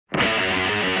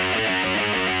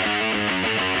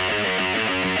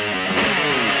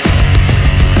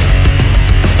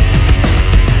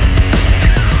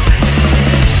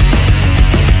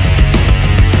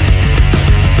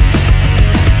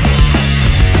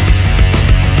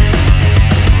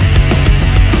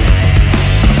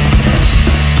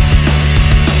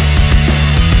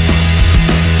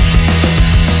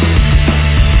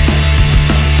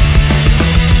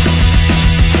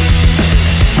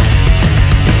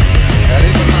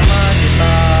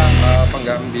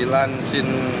betulan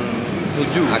scene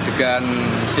 7, adegan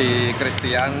si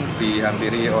Christian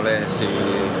dihampiri oleh si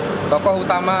tokoh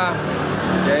utama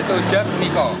yaitu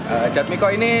Jadmiko.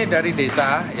 Jadmiko ini dari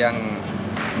desa yang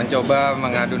mencoba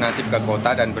mengadu nasib ke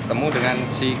kota dan bertemu dengan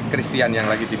si Christian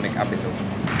yang lagi di make up itu.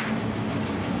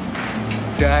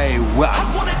 Dewa.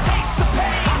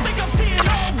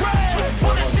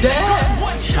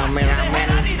 Kameramen.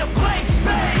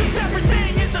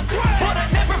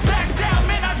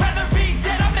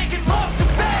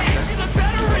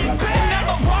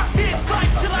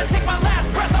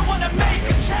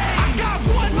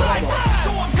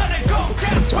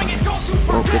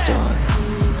 Oke coy.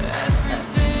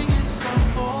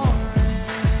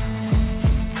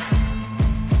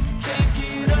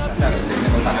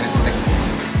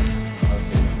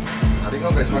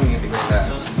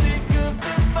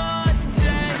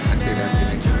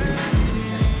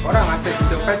 Orang masih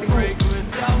dicopet itu.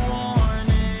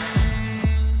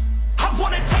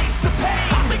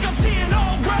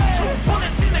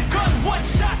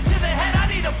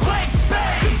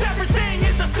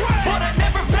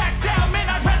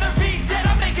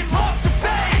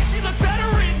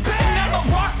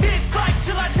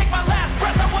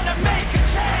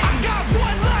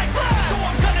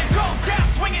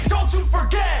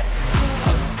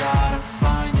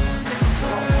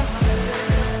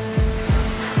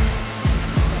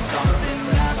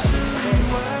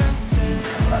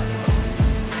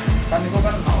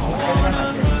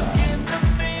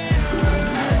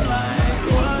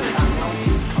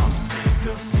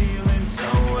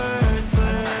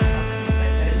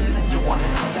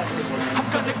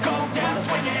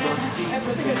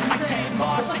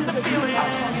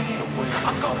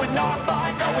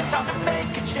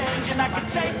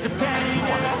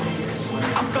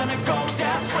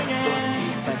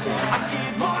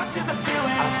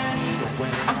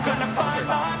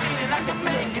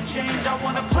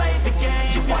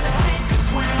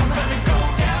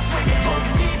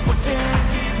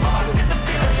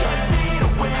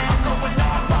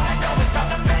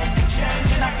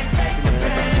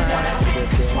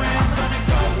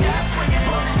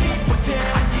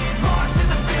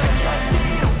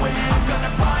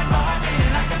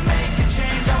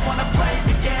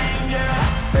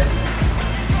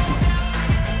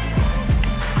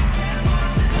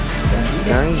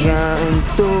 Hanya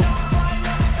untuk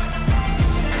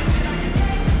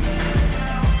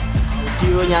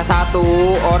audionya 1,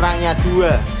 orangnya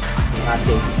 2. Terima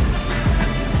kasih.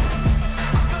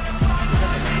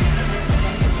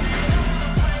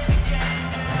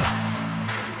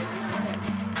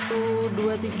 1,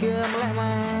 2, 3 melek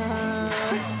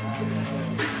mas.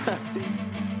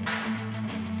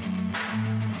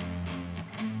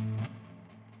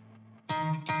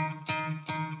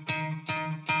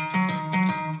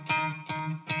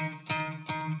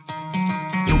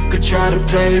 Try to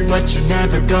play, but you're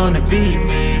never gonna beat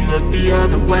me. Look the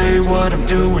other way, what I'm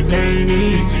doing ain't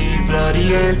easy.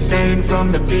 Bloody hands stained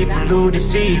from the people who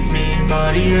deceive me.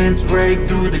 Muddy hands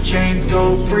break through the chains,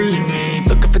 go free me.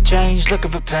 Looking for change,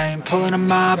 looking for pain. Pulling a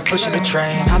mob, pushing a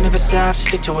train. I'll never stop,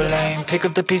 stick to a lane. Pick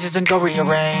up the pieces and go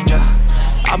rearrange.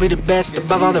 I'll be the best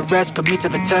above all the rest, put me to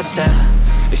the test and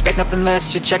expect nothing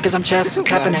less, you check as I'm chess, what's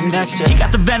happening next, yeah. He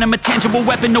got the venom, a tangible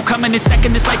weapon, no coming in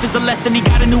second. This life is a lesson, he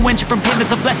got a new engine from pain,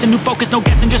 that's a blessing. New focus, no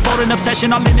guessing, just bold and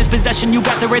obsession. All in his possession, you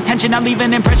got their attention. I'll leave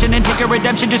an impression and take a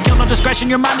redemption. Just kill no discretion,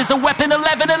 your mind is a weapon.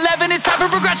 11-11, it's time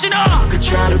for progression, You could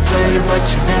try to play, but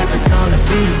you're never gonna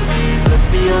beat me. Look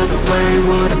the other way,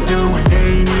 what I'm doing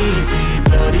ain't easy.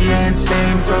 Bloody hands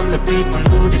stained from the people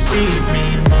who deceive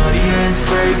me. Muddy hands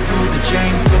break through the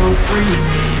chains, go free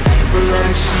me. People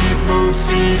like sheep move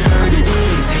feet, hurt it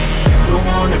easy. You don't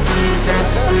wanna be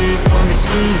fast asleep on the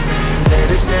scheming.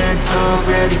 Better stand tall,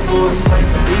 ready for a fight,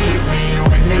 believe me.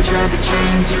 When they try to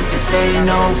change, you can say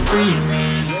no, free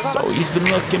me. So he's been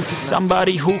looking for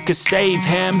somebody who could save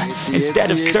him,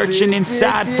 instead of searching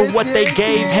inside for what they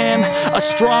gave him. A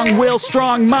strong will,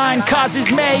 strong mind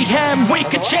causes mayhem. We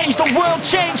could change the world,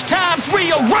 change times,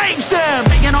 rearrange them.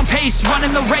 Staying on pace,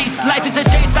 running the race. Life is a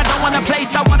chase, I don't want a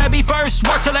place, I wanna be first.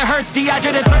 Work till it hurts,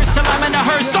 dehydrated thirst till I'm in a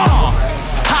hearse.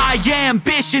 High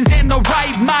ambitions and the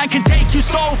right mind can take you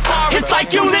so far. It's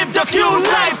like you lived a few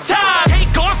lifetimes.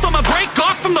 Take off from a break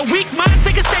off from the weak minds.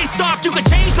 They can stay soft, you can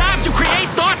change lives, you create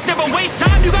thoughts, never waste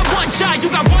time. You got one shot, you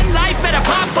got one life, better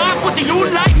pop off. What do you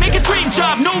like? Make a dream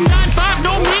job. No 9-5,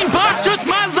 no mean boss, just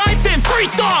my life and free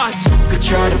thoughts. You could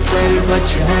try to play, but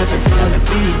you're never gonna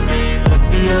beat me. Look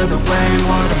the other way,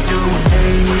 what I'm doing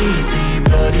ain't easy.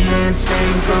 Bloody hands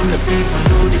stained from the people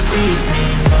who deceive me.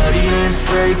 Muddy hands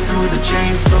break through the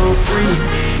chains, go free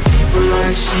me. People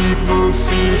like sheep move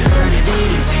feet, hurt it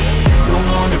easy. You Don't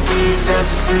wanna be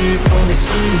fast asleep, only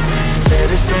scheming.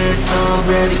 Better stand tall,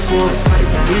 ready for a fight,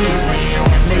 believe me. And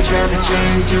when they try to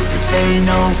change, you can say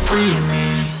no, free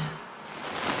me.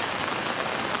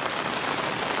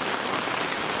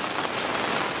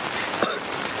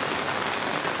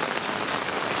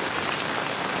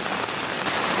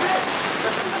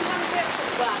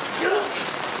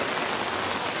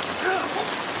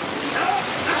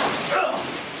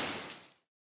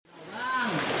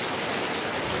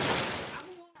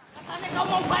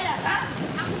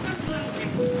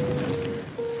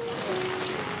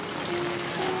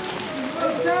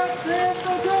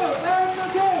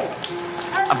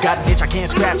 I've got an itch I can't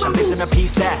scratch, I'm missing a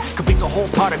piece that completes a whole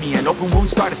part of me, an open wound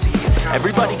scar to see.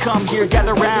 Everybody come here,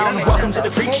 gather round, welcome to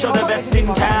the freak show, the best in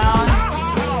town.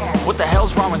 What the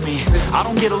hell's wrong with me? I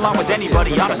don't get along with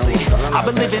anybody, honestly. I've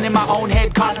been living in my own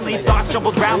head constantly, thoughts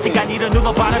jumbled round, think I need a new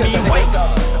lobotomy. Wait,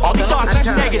 all these thoughts are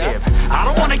too negative, I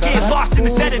don't wanna get lost in the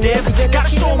sedative. Gotta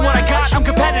show them what I got, I'm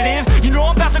competitive. You know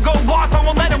I'm about to go off, I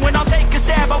won't let them win, I'll take a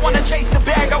stab. I wanna chase the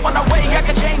bag, I wanna weigh, I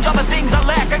can change all the things I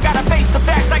lack. I gotta face the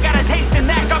facts, I got a taste in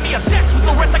that. Got me obsessed with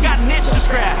the rest, I got an itch to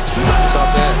scratch. I'll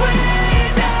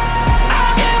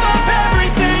give up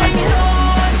everything,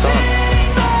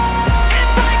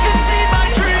 if I can see my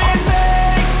dreams,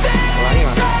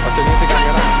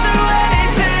 cause I'll do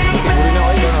anything.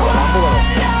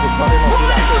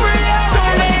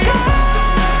 Don't let go,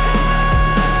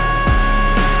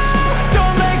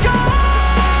 don't let go.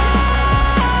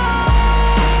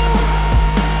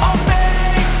 I'll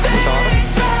make things right,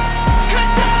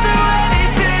 cause I'll do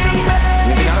anything to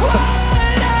make what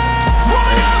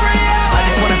a reality. I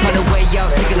just wanna find a way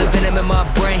out, sick of the venom in my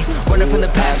brain. Running from the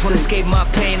past, wanna escape my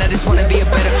pain. I just wanna be a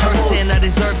better person, I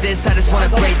deserve this. I just wanna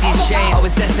break these chains.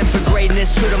 Always asking for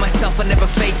greatness, true to myself, I never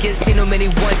fake it. Seen too many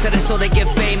ones that are so they get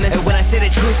famous. And when I say the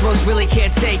truth, most really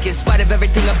can't take it. In spite of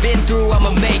everything I've been through,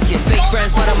 I'ma make it. Fake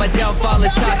friends, but on my downfall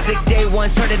is toxic. Day one,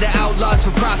 started the outlaws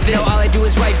for profit. Now all I do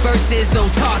is write verses, no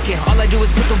talking. All I do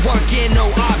is put the work in, no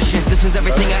option. This was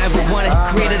everything I ever wanted.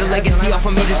 Created a legacy off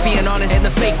of me, just being honest. And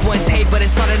the fake ones hate, but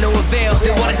it's all to no avail.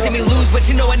 They wanna see me lose, but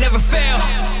you know I never fail.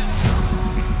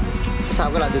 Sao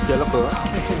cái là được dialog bro?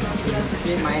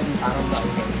 Ini main tarung tok.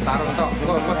 Tarung tok.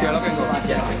 Engko dialog engko.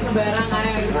 Sembarang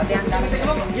ae. Latihan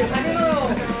tarung. Biasanya lo.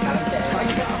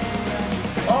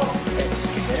 Oh.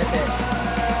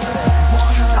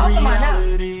 Kamu kemana?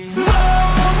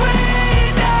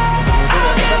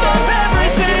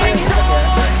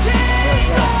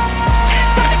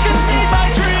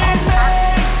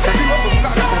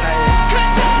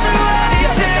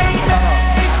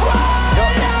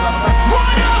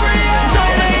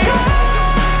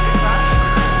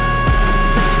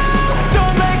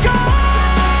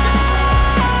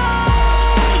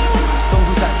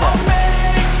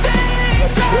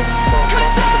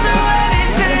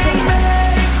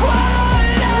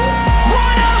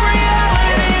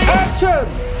 Action!